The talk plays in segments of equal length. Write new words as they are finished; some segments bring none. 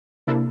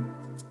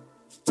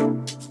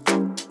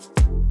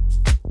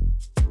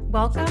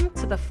Welcome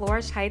to the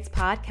Flourish Heights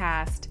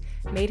podcast,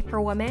 made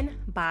for women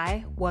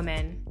by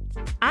women.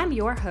 I'm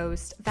your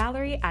host,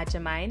 Valerie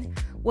Adjamine,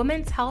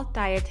 women's health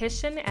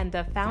dietitian and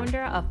the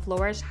founder of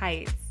Flourish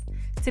Heights.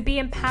 To be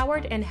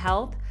empowered in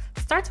health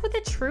starts with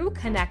a true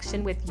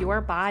connection with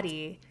your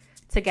body.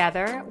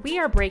 Together, we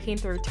are breaking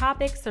through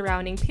topics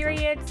surrounding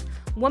periods,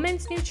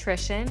 women's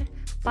nutrition,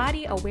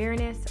 body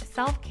awareness,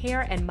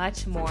 self-care, and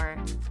much more.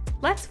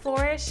 Let's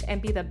flourish and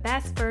be the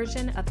best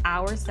version of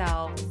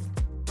ourselves.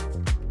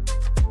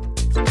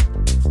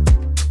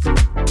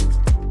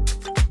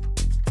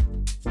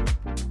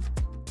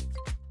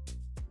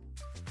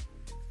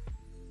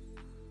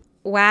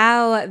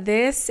 Wow,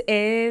 this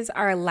is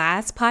our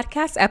last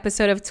podcast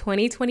episode of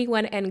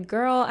 2021. And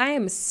girl, I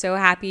am so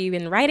happy you've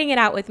been writing it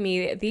out with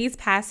me these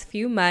past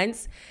few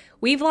months.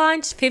 We've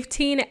launched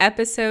 15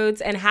 episodes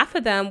and half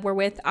of them were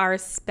with our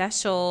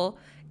special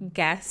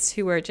guests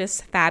who were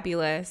just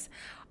fabulous.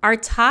 Our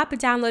top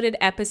downloaded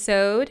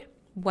episode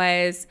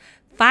was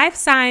 5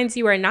 Signs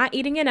You Are Not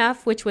Eating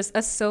Enough, which was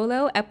a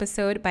solo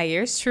episode by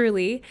yours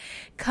truly.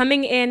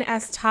 Coming in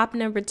as top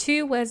number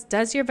 2 was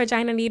Does Your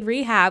Vagina Need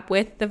Rehab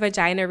with the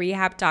Vagina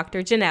Rehab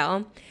Dr.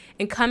 Janelle.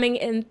 And coming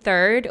in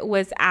third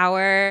was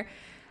our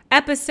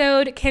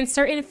episode Can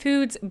Certain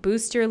Foods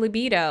Boost Your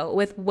Libido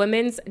with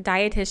women's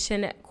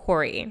dietitian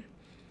Corey.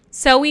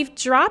 So we've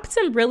dropped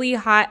some really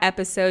hot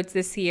episodes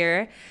this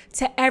year.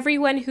 To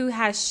everyone who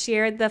has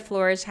shared the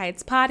Flourish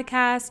Heights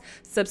podcast,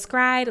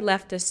 subscribed,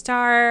 left a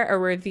star, a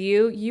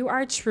review, you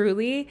are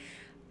truly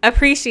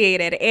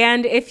appreciated.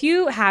 And if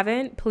you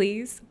haven't,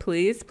 please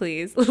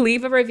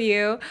leave a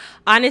review.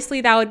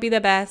 Honestly, that would be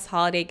the best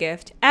holiday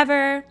gift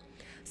ever.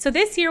 So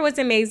this year was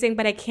amazing,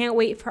 but I can't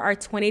wait for our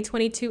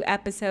 2022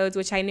 episodes,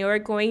 which I know are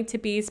going to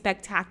be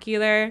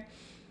spectacular.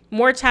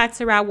 More chats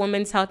around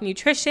women's health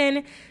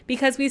nutrition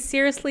because we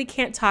seriously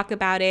can't talk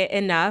about it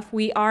enough.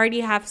 We already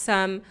have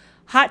some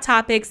hot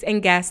topics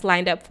and guests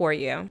lined up for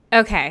you.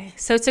 Okay,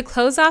 so to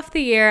close off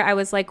the year, I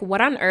was like,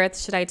 what on earth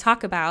should I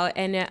talk about?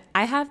 And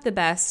I have the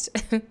best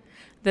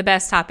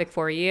topic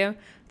for you.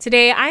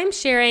 Today, I'm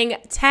sharing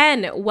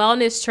 10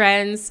 wellness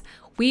trends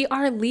we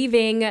are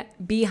leaving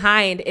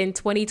behind in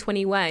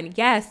 2021.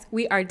 Yes,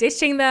 we are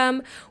ditching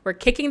them. We're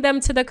kicking them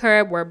to the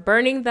curb. We're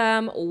burning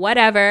them,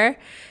 whatever.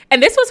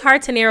 And this was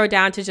hard to narrow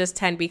down to just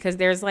 10 because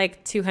there's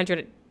like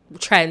 200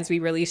 trends we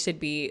really should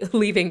be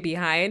leaving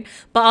behind.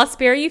 But I'll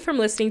spare you from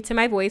listening to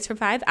my voice for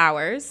 5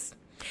 hours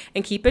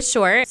and keep it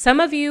short. Some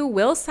of you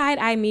will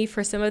side-eye me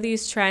for some of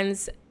these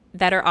trends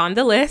that are on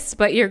the list,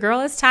 but your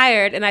girl is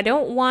tired and I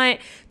don't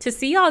want to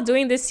see y'all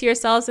doing this to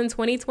yourselves in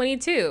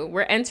 2022.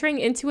 We're entering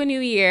into a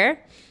new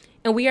year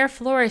and we are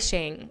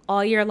flourishing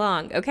all year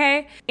long,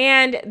 okay?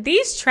 And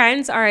these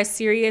trends are a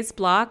serious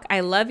block. I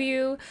love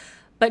you,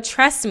 but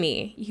trust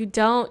me, you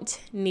don't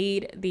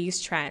need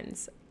these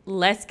trends.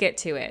 Let's get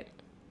to it.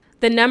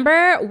 The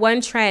number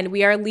 1 trend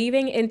we are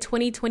leaving in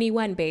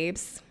 2021,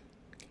 babes.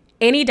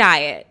 Any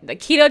diet, the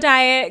keto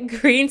diet,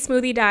 green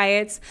smoothie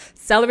diets,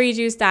 celery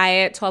juice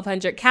diet,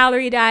 1,200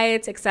 calorie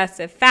diets,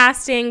 excessive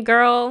fasting,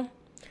 girl,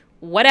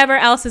 whatever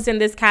else is in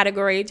this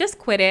category, just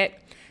quit it.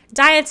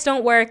 Diets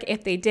don't work.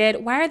 If they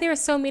did, why are there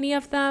so many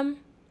of them?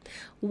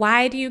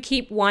 Why do you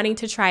keep wanting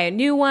to try a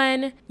new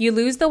one? You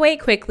lose the weight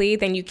quickly,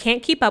 then you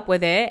can't keep up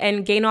with it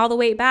and gain all the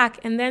weight back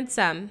and then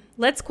some.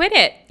 Let's quit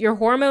it. Your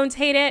hormones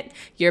hate it.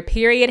 Your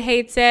period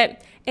hates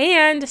it.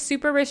 And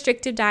super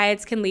restrictive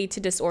diets can lead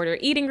to disordered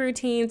eating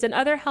routines and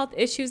other health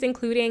issues,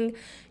 including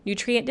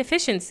nutrient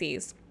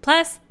deficiencies.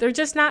 Plus, they're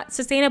just not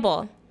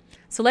sustainable.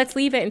 So let's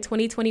leave it in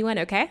 2021,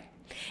 okay?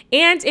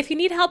 And if you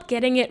need help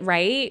getting it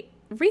right,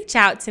 reach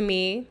out to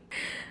me.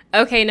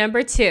 Okay,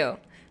 number 2.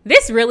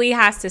 This really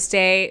has to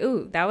stay.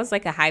 Ooh, that was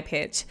like a high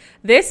pitch.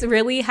 This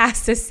really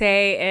has to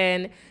stay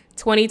in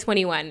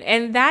 2021.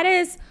 And that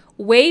is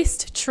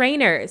waist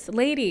trainers.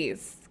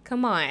 Ladies,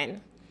 come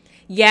on.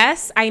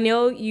 Yes, I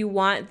know you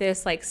want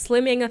this like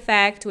slimming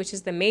effect, which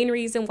is the main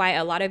reason why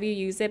a lot of you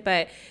use it,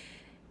 but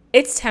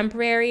it's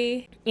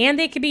temporary and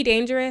they can be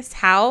dangerous.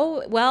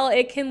 How? Well,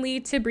 it can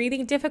lead to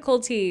breathing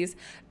difficulties,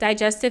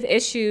 digestive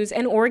issues,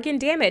 and organ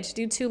damage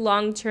due to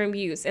long-term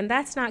use. And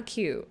that's not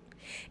cute.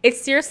 It's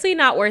seriously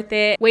not worth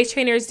it. Waist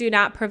trainers do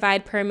not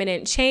provide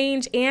permanent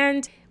change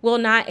and will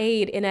not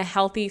aid in a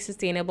healthy,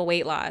 sustainable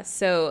weight loss.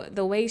 So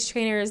the waist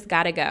trainers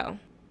gotta go.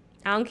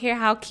 I don't care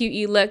how cute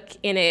you look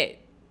in it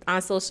on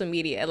social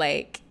media,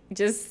 like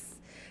just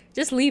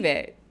leave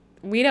it.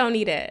 We don't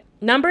need it.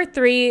 Number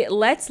 3,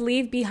 let's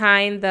leave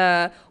behind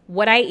the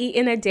what I eat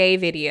in a day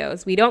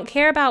videos. We don't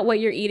care about what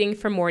you're eating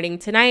for morning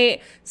to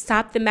night.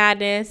 Stop the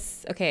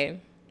madness. Okay,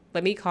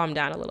 let me calm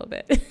down a little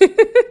bit.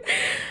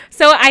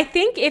 So I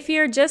think if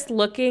you're just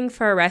looking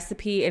for a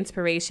recipe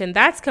inspiration,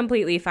 that's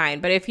completely fine.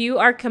 But if you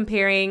are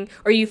comparing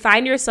or you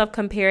find yourself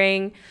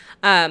comparing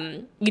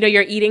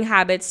your eating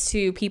habits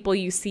to people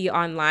you see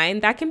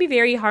online, that can be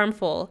very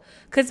harmful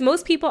because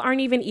most people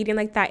aren't even eating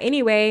like that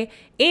anyway.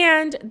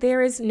 And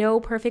there is no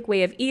perfect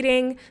way of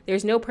eating.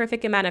 There's no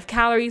perfect amount of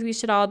calories we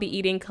should all be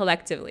eating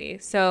collectively.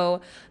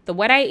 So the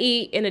what I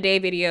eat in a day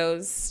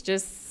videos,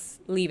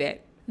 just leave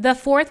it. The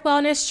fourth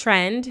wellness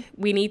trend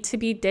we need to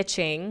be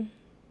ditching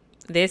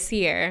this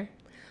year: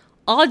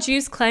 all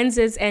juice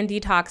cleanses and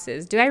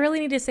detoxes. Do I really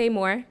need to say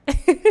more?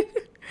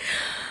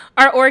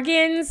 Our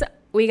organs,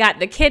 we got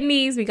the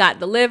kidneys, we got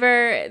the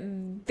liver.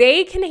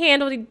 They can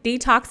handle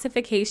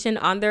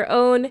detoxification on their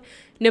own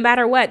no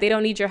matter what. They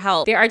don't need your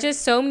help. There are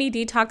just so many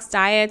detox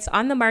diets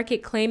on the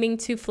market claiming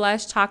to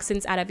flush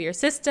toxins out of your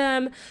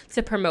system,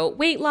 to promote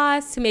weight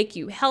loss, to make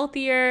you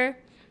healthier.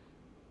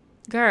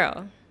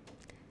 Girl,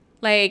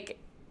 like,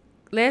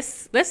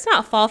 let's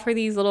not fall for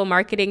these little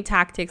marketing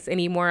tactics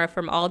anymore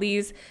from all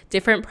these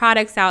different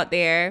products out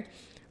there.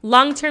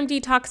 Long-term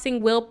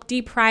detoxing will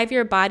deprive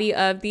your body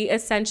of the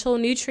essential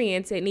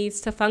nutrients it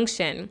needs to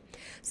function.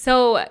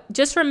 So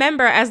just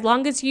remember, as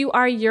long as you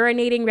are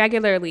urinating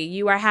regularly,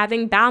 you are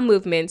having bowel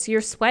movements,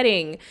 you're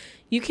sweating,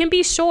 you can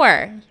be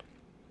sure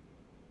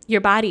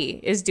your body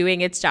is doing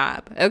its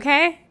job,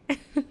 okay?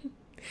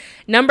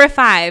 Number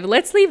 5,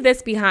 let's leave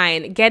this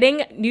behind: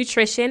 getting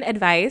nutrition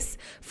advice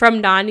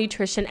from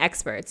non-nutrition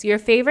experts. Your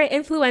favorite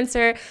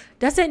influencer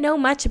doesn't know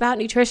much about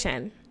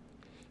nutrition.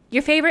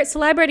 Your favorite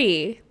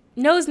celebrity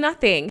knows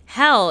nothing.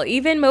 Hell,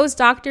 even most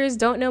doctors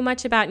don't know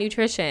much about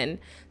nutrition.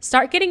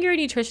 Start getting your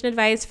nutrition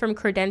advice from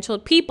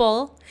credentialed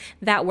people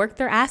that work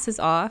their asses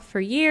off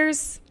for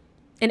years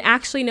and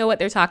actually know what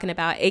they're talking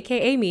about,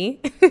 aka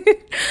me.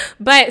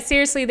 But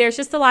seriously, there's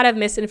just a lot of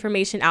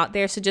misinformation out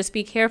there, so just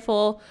be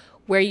careful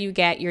where you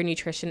get your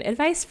nutrition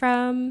advice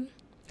from.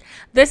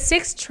 The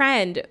 6th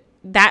trend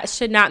that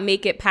should not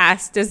make it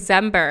past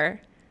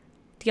December.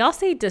 Do y'all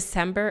say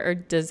December or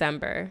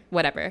December?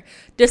 Whatever.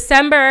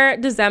 December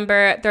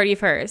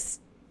 31st.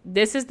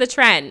 This is the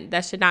trend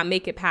that should not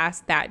make it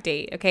past that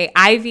date, okay?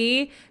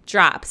 IV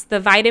drops,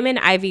 the vitamin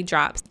IV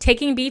drops.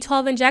 Taking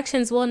B12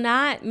 injections will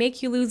not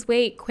make you lose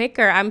weight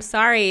quicker. I'm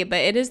sorry, but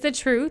it is the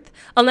truth.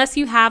 Unless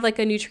you have like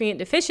a nutrient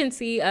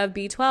deficiency of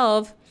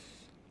B12,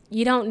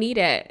 you don't need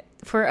it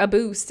for a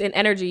boost in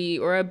energy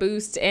or a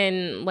boost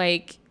in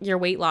like your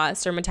weight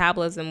loss or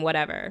metabolism,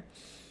 whatever.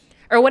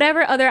 Or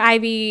whatever other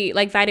IV,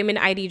 like vitamin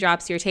ID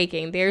drops you're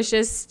taking. There's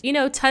just,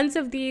 tons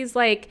of these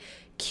like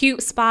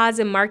cute spas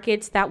and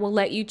markets that will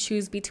let you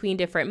choose between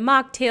different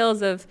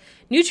mocktails of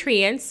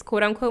nutrients,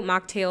 quote unquote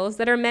mocktails,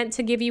 that are meant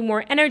to give you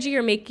more energy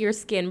or make your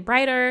skin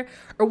brighter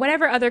or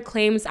whatever other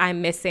claims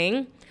I'm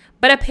missing.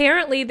 But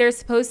apparently they're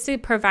supposed to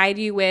provide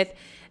you with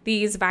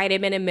these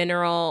vitamin and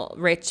mineral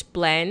rich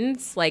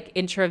blends like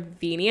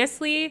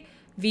intravenously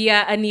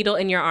via a needle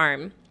in your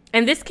arm.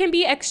 And this can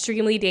be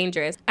extremely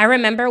dangerous. I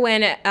remember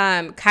when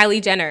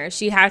Kylie Jenner,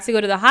 she had to go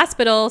to the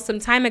hospital some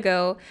time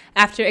ago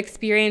after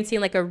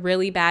experiencing like a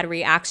really bad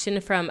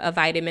reaction from a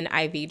vitamin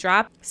IV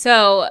drop.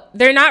 So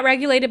they're not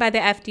regulated by the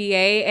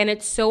FDA, and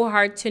it's so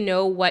hard to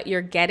know what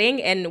you're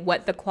getting and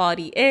what the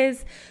quality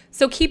is.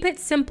 So keep it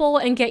simple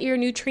and get your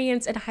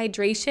nutrients and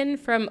hydration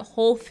from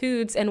whole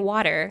foods and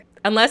water.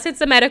 Unless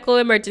it's a medical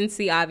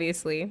emergency,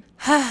 obviously.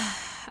 All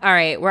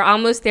right, we're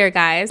almost there,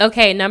 guys.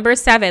 Okay, number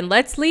 7,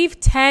 let's leave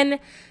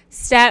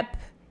 10-step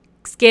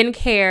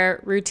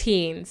skincare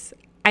routines.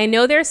 I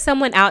know there's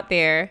someone out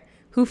there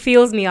who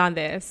feels me on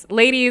this.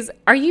 Ladies,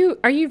 are you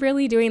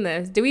really doing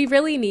this? Do we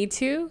really need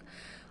to?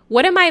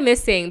 What am I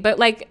missing? But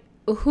like,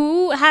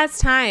 who has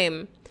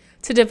time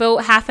to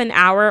devote half an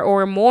hour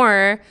or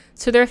more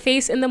to their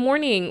face in the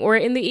morning or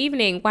in the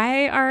evening?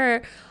 Why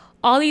are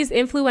all these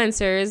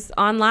influencers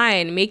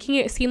online making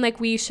it seem like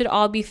we should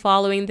all be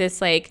following this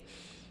like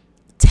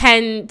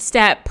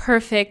 10-step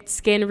perfect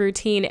skin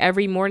routine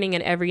every morning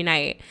and every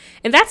night?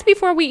 And that's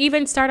before we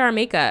even start our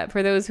makeup,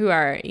 for those who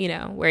are,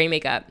 wearing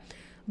makeup.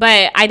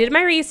 But I did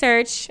my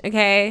research,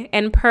 okay?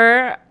 And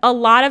per a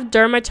lot of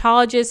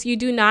dermatologists, you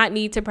do not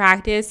need to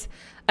practice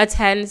a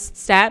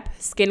 10-step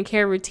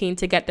skincare routine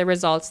to get the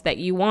results that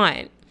you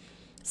want.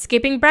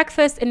 Skipping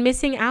breakfast and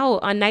missing out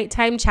on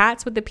nighttime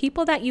chats with the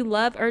people that you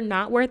love are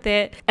not worth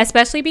it,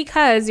 especially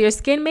because your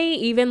skin may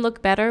even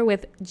look better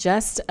with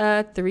just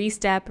a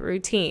 3-step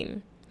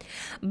routine.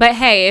 But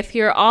hey, if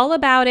you're all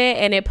about it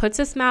and it puts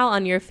a smile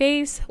on your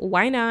face,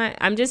 why not?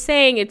 I'm just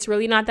saying it's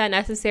really not that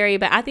necessary,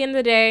 but at the end of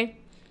the day,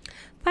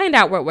 find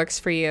out what works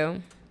for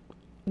you.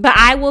 But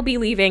I will be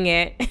leaving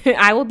it.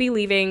 I will be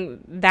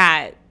leaving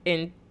that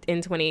in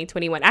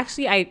 2021.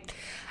 Actually,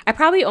 I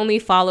probably only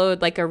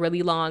followed like a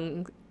really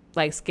long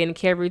like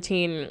skincare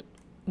routine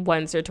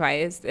once or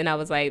twice, and I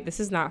was like, this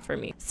is not for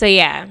me. So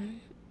yeah,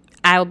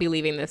 I will be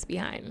leaving this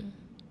behind.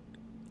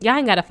 Y'all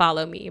ain't gotta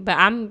follow me, but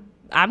I'm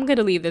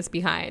gonna leave this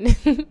behind.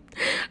 All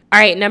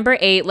right, number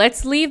 8,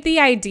 let's leave the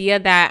idea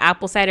that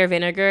apple cider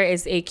vinegar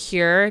is a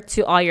cure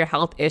to all your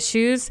health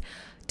issues.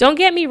 Don't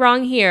get me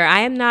wrong here. I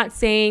am not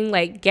saying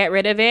like get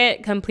rid of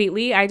it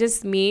completely. I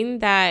just mean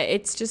that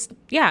it's just,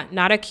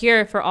 not a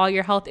cure for all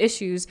your health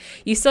issues.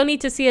 You still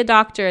need to see a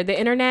doctor. The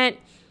internet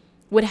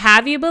would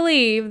have you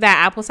believe that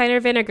apple cider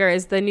vinegar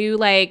is the new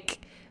like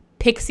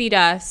pixie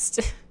dust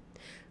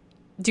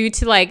due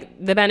to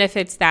like the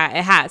benefits that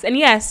it has. And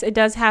yes, it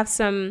does have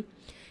some,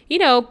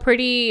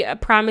 pretty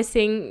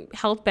promising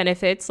health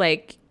benefits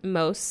like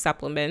most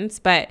supplements,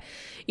 but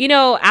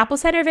apple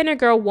cider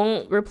vinegar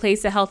won't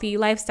replace a healthy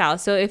lifestyle.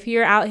 So if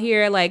you're out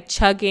here like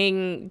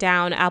chugging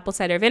down apple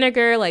cider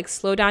vinegar, like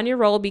slow down your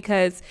roll,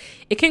 because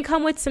it can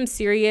come with some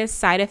serious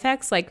side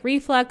effects like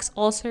reflux,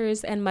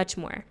 ulcers, and much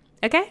more.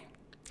 Okay?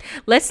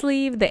 Let's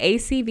leave the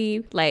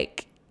ACV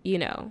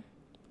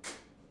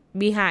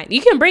behind.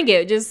 You can bring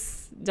it,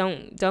 just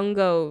don't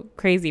go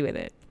crazy with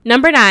it.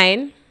 Number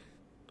 9.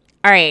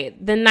 All right,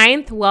 the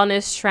 9th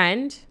wellness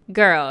trend.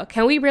 Girl,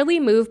 can we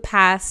really move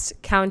past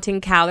counting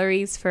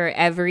calories for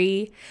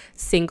every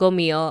single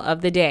meal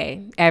of the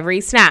day, every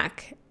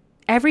snack,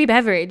 every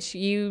beverage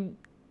you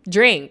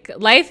drink?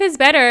 Life is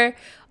better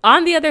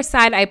on the other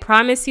side. I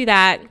promise you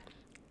that,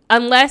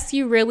 unless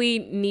you really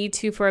need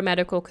to for a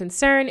medical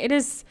concern,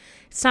 it's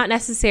not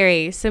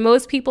necessary. So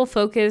most people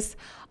focus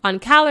on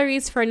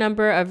calories for a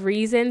number of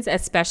reasons,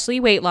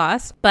 especially weight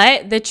loss.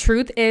 But the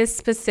truth is,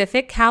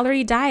 specific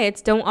calorie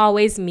diets don't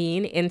always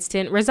mean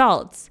instant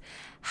results.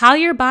 How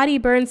your body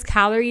burns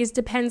calories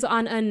depends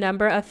on a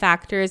number of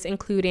factors,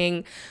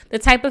 including the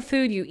type of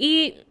food you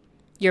eat,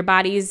 your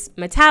body's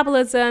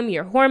metabolism,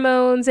 your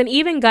hormones, and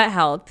even gut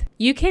health.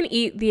 You can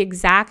eat the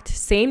exact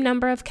same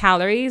number of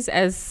calories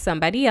as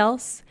somebody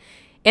else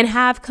and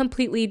have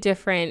completely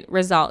different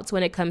results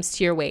when it comes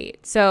to your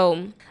weight.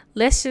 So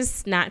let's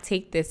just not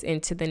take this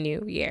into the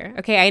new year.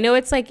 Okay, I know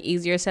it's like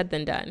easier said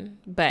than done,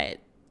 but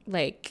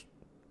like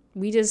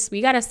we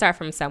got to start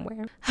from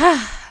somewhere.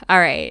 All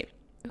right.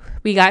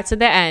 We got to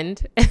the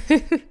end.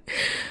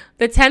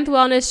 The 10th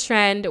wellness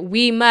trend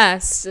we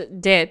must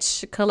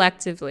ditch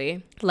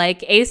collectively, like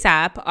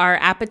ASAP, are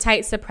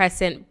appetite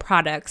suppressant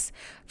products.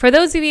 For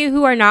those of you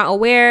who are not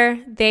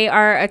aware, they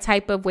are a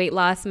type of weight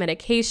loss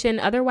medication,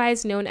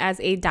 otherwise known as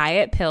a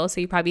diet pill.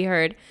 So you probably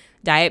heard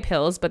diet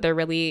pills, but they're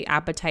really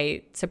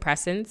appetite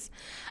suppressants.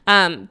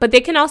 But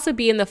they can also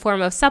be in the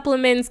form of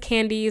supplements,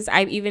 candies.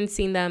 I've even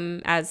seen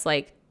them as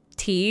like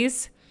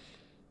teas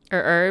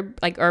or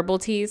herbal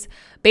teas.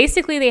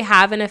 Basically, they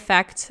have an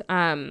effect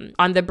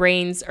on the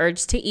brain's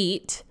urge to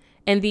eat.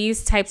 And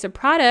these types of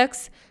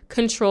products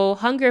control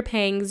hunger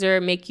pangs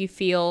or make you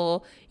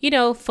feel,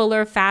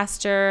 fuller,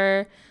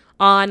 faster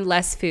on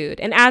less food.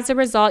 And as a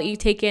result, you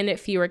take in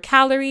fewer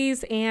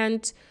calories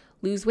and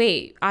lose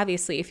weight.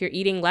 Obviously, if you're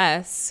eating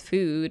less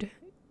food,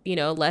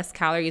 less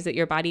calories that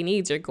your body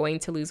needs, you're going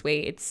to lose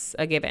weight. It's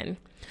a given.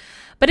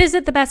 But is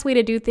it the best way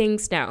to do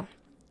things? No.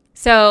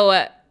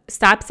 So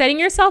stop setting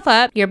yourself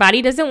up. Your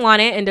body doesn't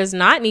want it and does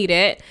not need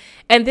it.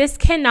 And this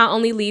can not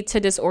only lead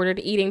to disordered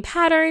eating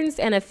patterns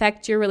and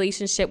affect your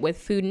relationship with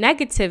food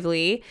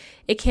negatively,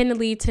 it can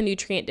lead to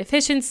nutrient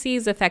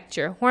deficiencies, affect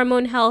your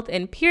hormone health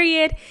and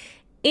period,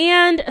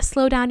 and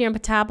slow down your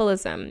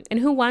metabolism.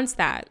 And who wants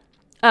that?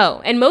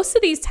 Oh, and most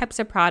of these types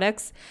of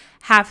products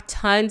have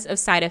tons of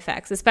side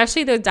effects,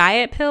 especially the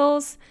diet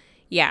pills.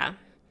 Yeah,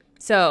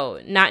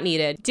 so not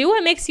needed. Do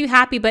what makes you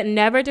happy, but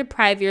never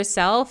deprive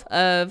yourself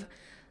of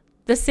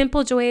the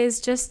simple joys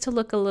just to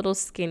look a little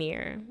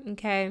skinnier,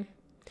 okay?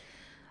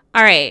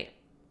 All right,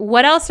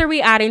 what else are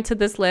we adding to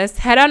this list?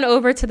 Head on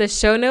over to the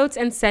show notes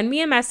and send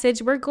me a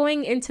message. We're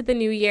going into the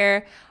new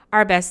year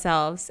our best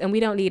selves, and we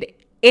don't need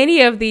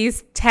any of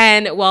these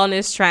 10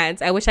 wellness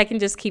trends. I wish I can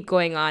just keep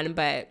going on,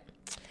 but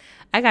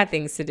I got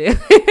things to do.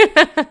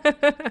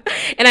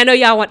 And I know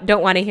y'all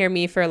don't want to hear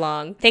me for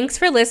long. Thanks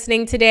for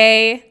listening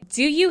today.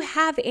 Do you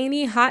have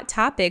any hot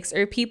topics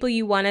or people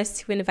you want us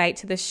to invite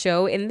to the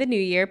show in the new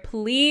year?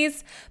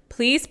 Please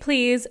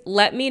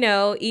let me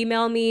know.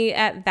 Email me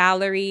at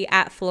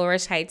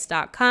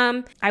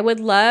valerie@flourishheights.com. I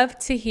would love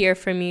to hear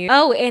from you.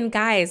 Oh, and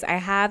guys, I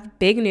have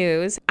big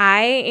news.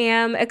 I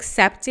am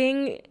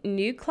accepting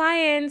new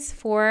clients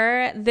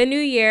for the new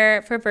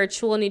year for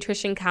virtual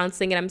nutrition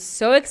counseling, and I'm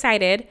so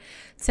excited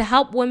to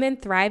help women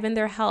thrive in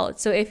their health.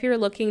 So if you're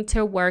looking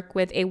to work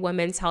with a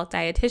women's health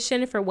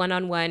dietitian for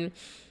one-on-one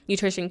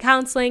nutrition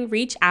counseling,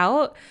 reach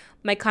out.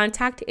 My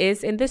contact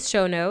is in the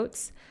show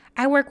notes.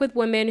 I work with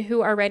women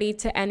who are ready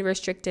to end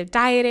restrictive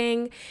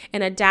dieting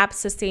and adapt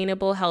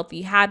sustainable,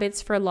 healthy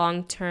habits for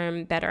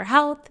long-term better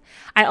health.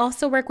 I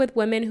also work with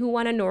women who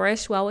want to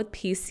nourish well with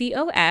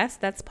PCOS,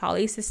 that's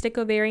polycystic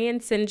ovarian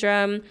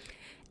syndrome,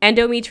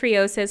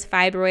 endometriosis,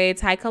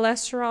 fibroids, high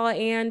cholesterol,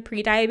 and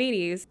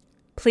prediabetes.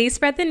 Please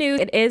spread the news.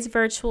 It is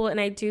virtual, and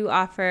I do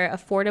offer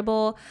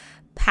affordable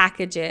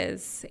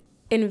packages.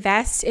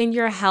 Invest in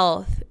your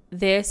health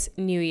this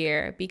new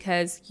year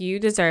because you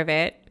deserve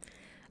it.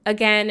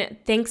 Again,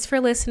 thanks for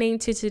listening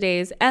to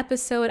today's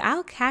episode.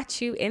 I'll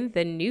catch you in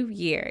the new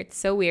year. It's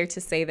so weird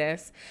to say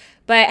this,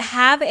 but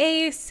have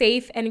a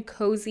safe and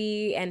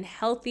cozy and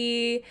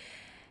healthy,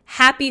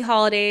 happy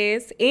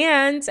holidays,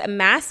 and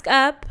mask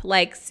up,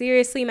 like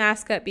seriously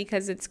mask up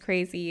because it's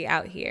crazy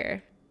out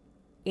here.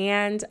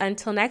 And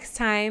until next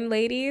time,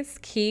 ladies,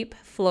 keep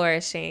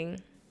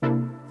flourishing.